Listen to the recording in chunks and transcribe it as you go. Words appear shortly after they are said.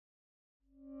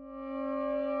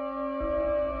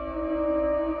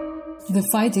The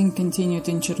fighting continued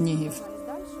in Chernigiv.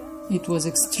 It was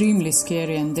extremely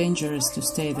scary and dangerous to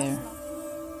stay there.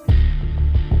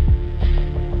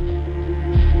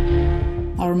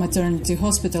 Our maternity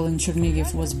hospital in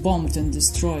Chernigiv was bombed and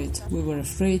destroyed. We were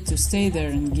afraid to stay there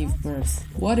and give birth.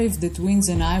 What if the twins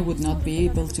and I would not be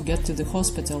able to get to the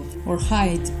hospital or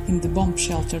hide in the bomb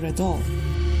shelter at all?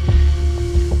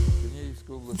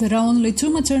 There are only 2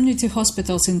 maternity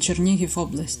hospitals in Chernigiv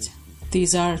Oblast.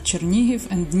 These are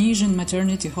Chernigiv and Nizhyn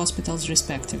maternity hospitals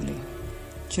respectively.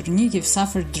 Chernigiv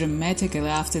suffered dramatically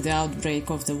after the outbreak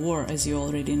of the war, as you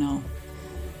already know.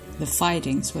 The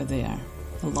fightings were there.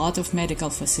 A lot of medical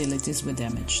facilities were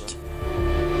damaged.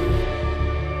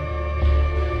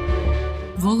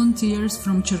 Volunteers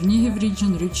from Chernigiv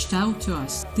region reached out to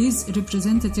us. These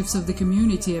representatives of the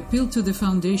community appealed to the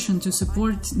foundation to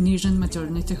support Nizhyn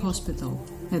Maternity Hospital.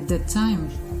 At that time,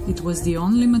 it was the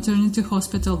only maternity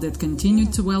hospital that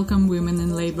continued to welcome women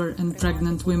in labor and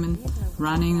pregnant women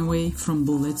running away from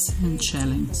bullets and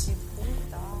shellings.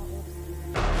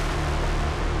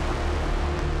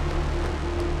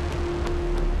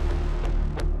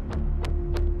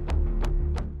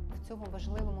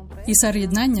 ISAR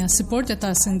Ednannia supported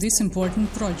us in this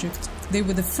important project. They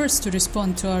were the first to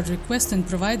respond to our request and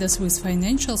provide us with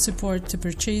financial support to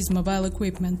purchase mobile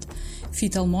equipment,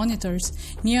 fetal monitors,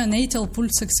 neonatal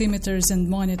pulse oximeters and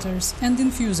monitors, and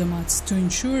infusomates to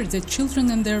ensure that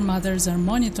children and their mothers are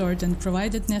monitored and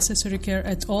provided necessary care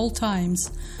at all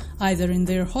times, either in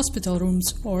their hospital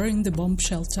rooms or in the bomb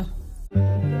shelter.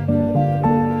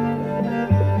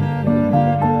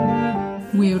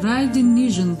 We arrived in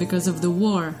Nizhyn because of the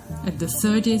war at the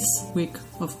 30th week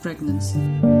of pregnancy.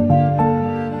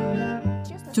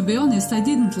 To be honest, I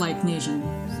didn't like Nizhyn,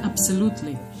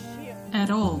 absolutely, at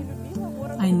all.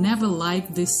 I never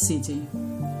liked this city.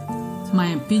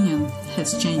 My opinion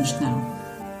has changed now.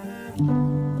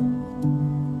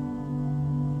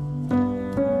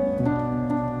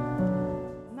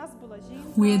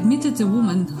 We admitted a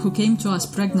woman who came to us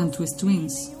pregnant with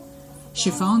twins. She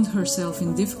found herself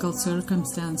in difficult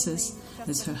circumstances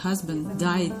as her husband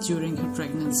died during her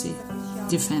pregnancy,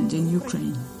 defending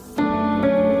Ukraine.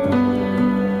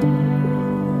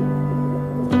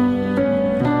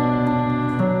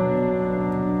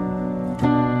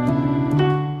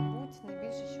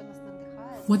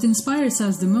 What inspires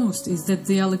us the most is that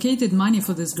the allocated money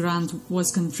for this grant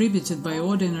was contributed by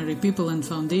ordinary people and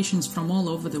foundations from all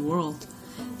over the world.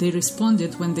 They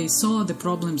responded when they saw the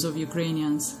problems of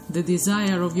Ukrainians, the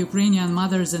desire of Ukrainian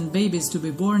mothers and babies to be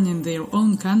born in their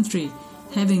own country,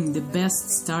 having the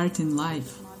best start in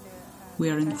life.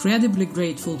 We are incredibly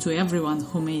grateful to everyone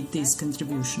who made these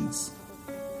contributions.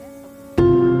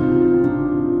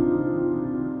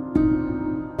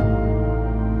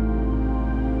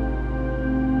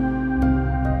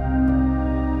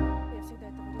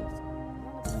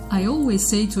 I always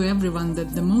say to everyone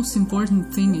that the most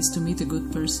important thing is to meet a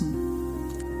good person.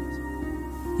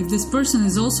 If this person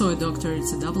is also a doctor,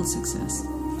 it's a double success.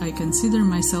 I consider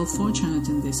myself fortunate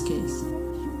in this case.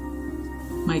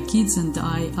 My kids and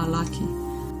I are lucky.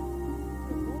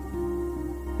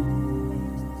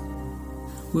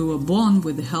 We were born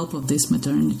with the help of this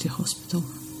maternity hospital.